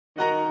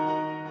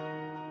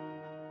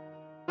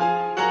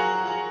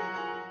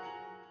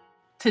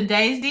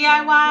Today's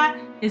DIY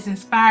is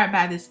inspired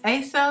by this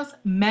ASOS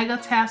Mega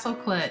Tassel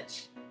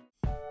Clutch.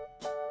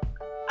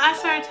 I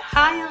searched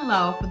high and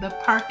low for the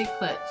perfect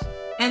clutch,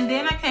 and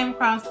then I came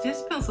across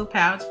this pencil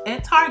pouch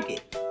at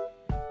Target.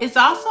 It's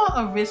also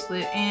a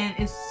wristlet and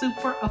it's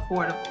super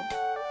affordable.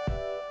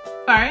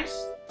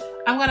 First,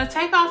 I'm going to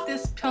take off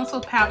this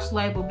pencil pouch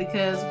label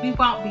because we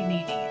won't be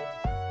needing it.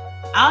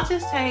 I'll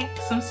just take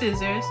some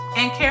scissors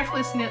and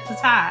carefully snip the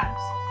tabs.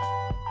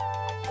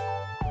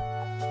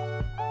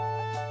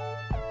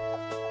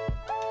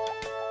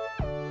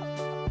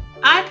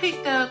 I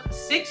picked up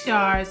 6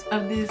 yards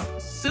of this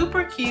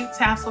super cute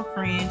tassel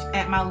fringe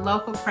at my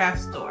local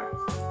craft store.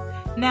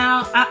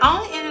 Now, I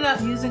only ended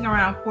up using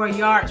around 4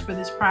 yards for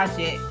this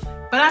project,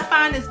 but I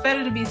find it's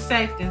better to be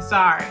safe than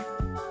sorry.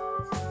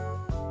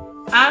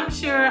 I'm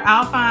sure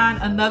I'll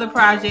find another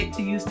project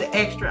to use the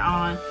extra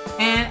on,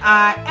 and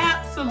I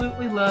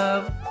absolutely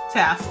love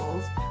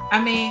tassels.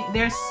 I mean,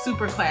 they're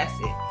super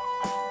classic.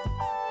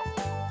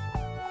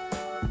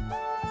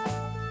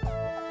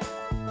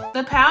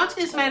 The pouch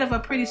is made of a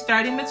pretty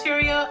sturdy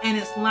material and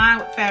it's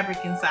lined with fabric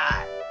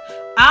inside.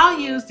 I'll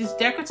use this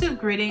decorative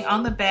gridding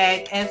on the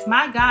bag as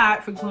my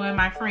guide for gluing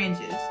my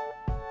fringes.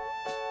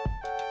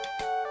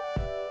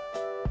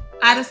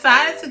 I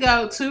decided to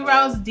go 2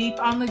 rows deep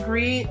on the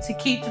grid to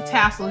keep the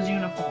tassels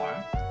uniform.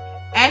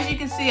 As you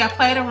can see, I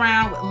played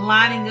around with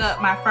lining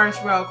up my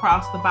first row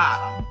across the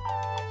bottom.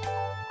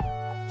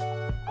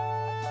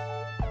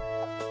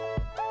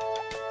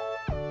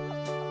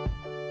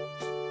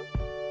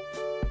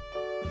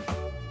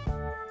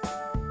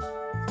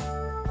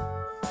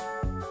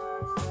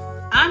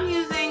 I'm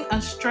using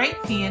a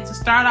straight pin to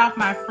start off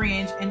my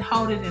fringe and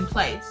hold it in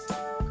place.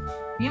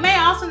 You may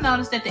also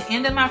notice that the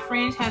end of my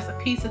fringe has a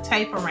piece of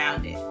tape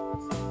around it.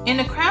 In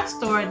the craft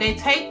store, they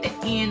tape the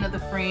end of the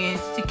fringe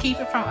to keep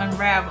it from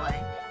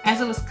unraveling, as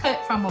it was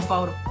cut from a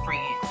bow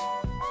fringe.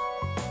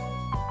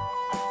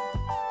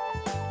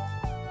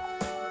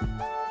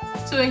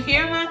 To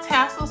adhere my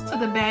tassels to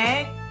the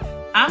bag,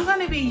 I'm going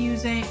to be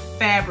using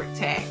fabric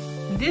tack.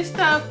 This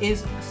stuff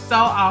is so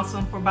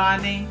awesome for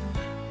bonding.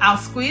 I'll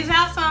squeeze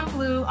out some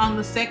glue on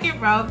the second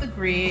row of the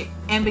grid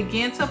and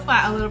begin to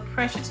apply a little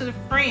pressure to the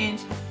fringe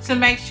to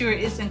make sure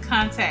it's in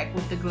contact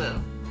with the glue.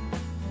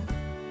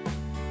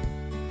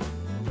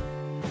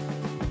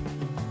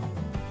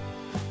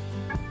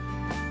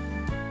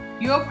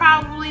 You'll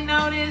probably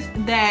notice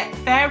that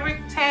fabric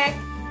tack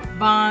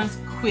bonds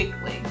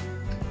quickly,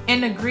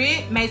 and the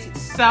grid makes it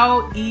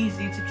so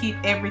easy to keep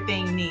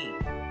everything neat.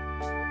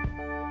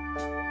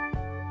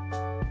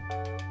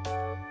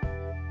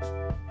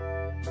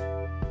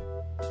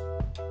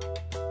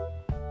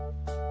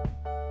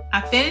 I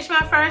finished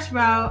my first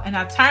row and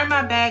I turn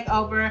my bag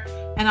over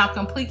and I'll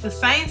complete the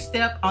same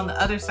step on the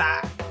other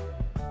side.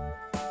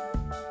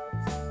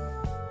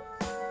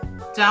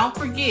 Don't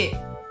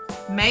forget,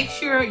 make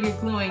sure you're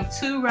gluing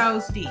 2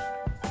 rows deep.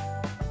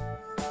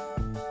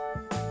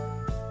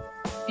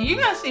 You're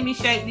gonna see me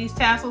shake these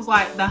tassels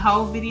like the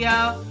whole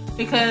video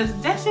because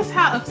that's just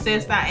how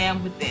obsessed I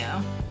am with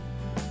them.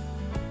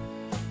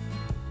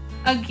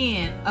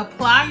 Again,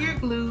 apply your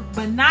glue,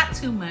 but not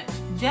too much,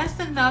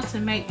 just enough to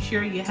make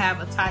sure you have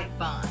a tight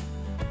bond.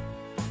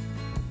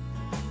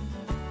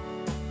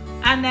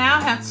 I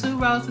now have 2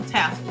 rows of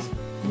tassels,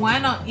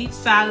 1 on each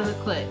side of the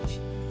clutch.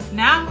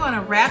 Now I'm going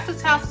to wrap the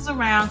tassels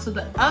around to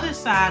the other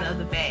side of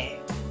the bag.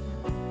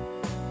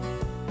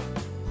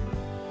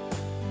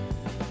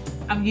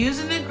 I'm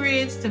using the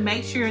grids to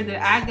make sure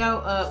that I go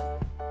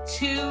up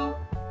 2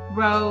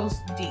 rows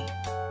deep.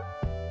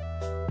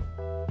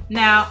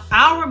 Now,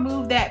 I'll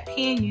remove that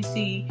pin you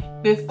see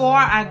before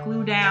I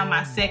glue down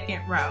my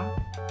second row.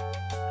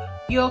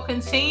 You'll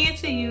continue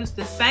to use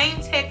the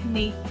same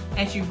technique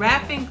as you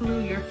wrap and glue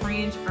your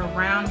fringe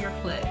around your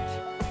clutch.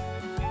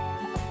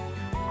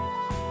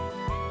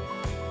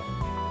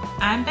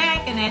 I'm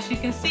back, and as you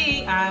can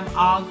see, I'm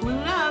all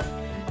glued up,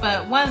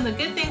 but one of the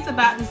good things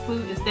about this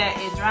glue is that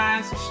it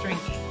dries stringy.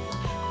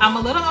 I'm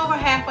a little over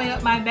halfway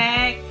up my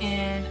bag,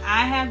 and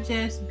I have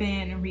just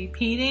been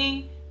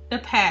repeating the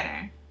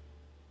pattern.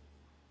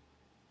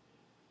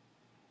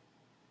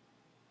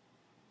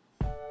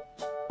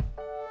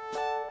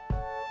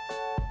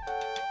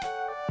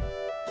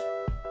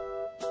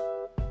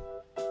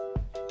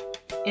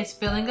 It's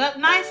filling up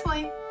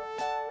nicely.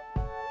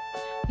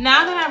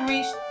 Now that I've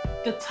reached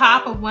the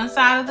top of one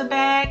side of the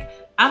bag,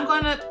 I'm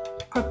going to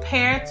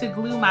prepare to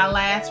glue my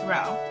last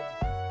row.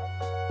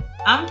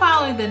 I'm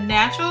following the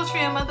natural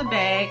trim of the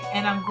bag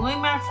and I'm gluing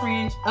my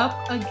fringe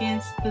up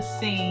against the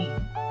seam.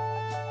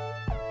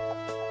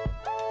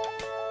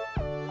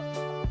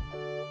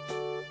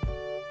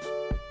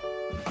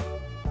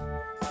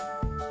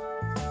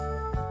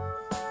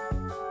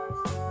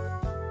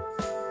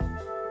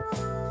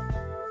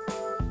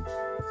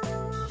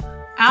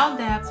 I'll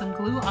dab some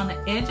glue on the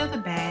edge of the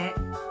bag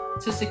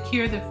to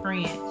secure the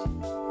fringe.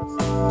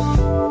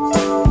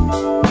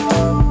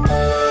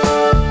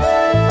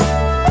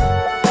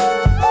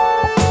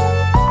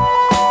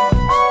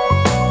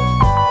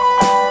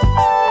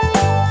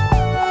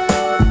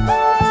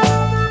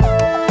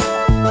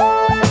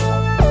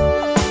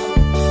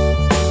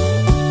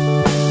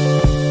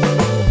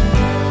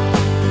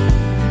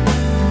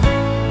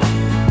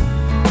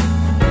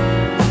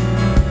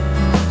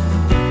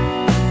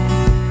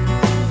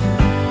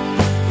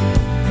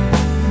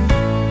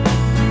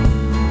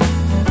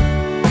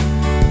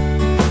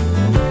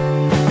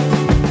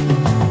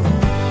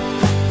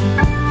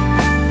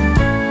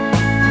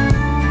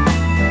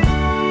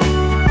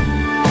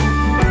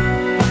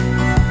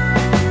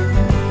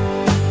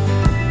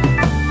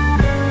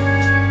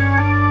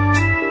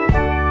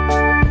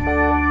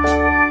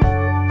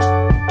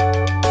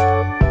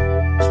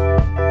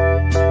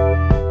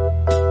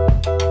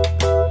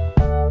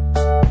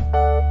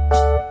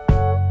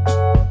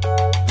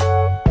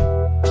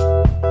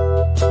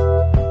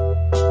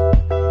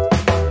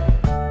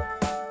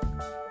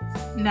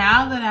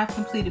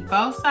 completed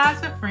both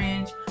sides of the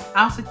fringe,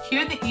 I'll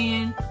secure the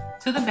end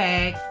to the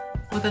bag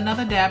with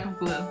another dab of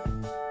glue.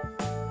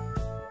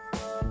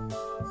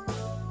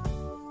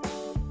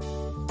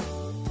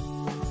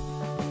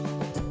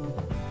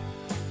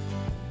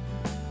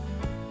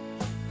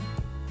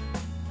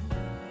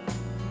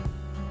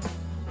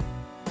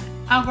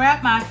 I'll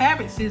grab my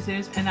fabric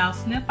scissors and I'll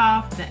snip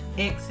off the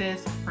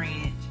excess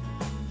fringe.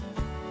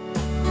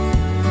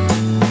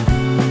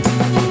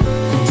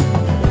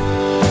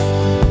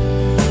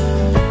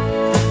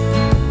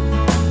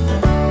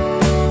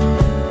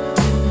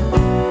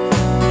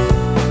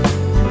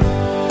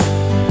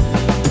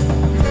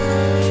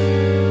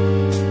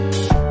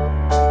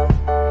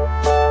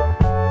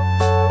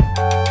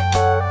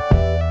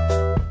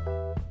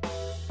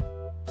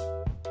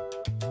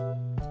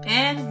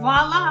 And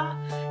voila!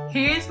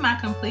 Here's my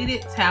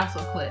completed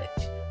tassel clutch.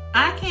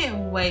 I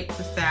can't wait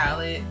to style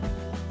it.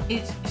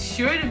 It's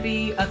sure to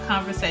be a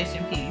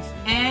conversation piece.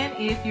 And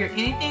if you're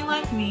anything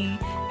like me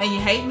and you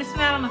hate missing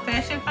out on a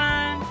fashion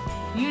find,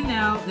 you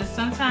know that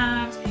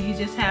sometimes you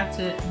just have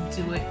to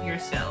do it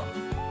yourself.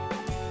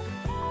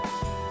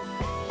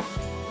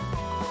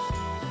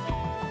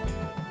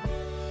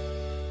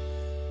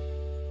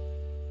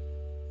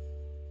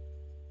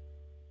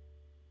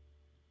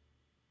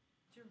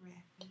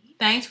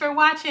 Thanks for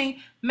watching.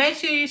 Make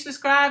sure you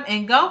subscribe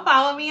and go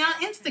follow me on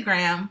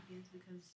Instagram.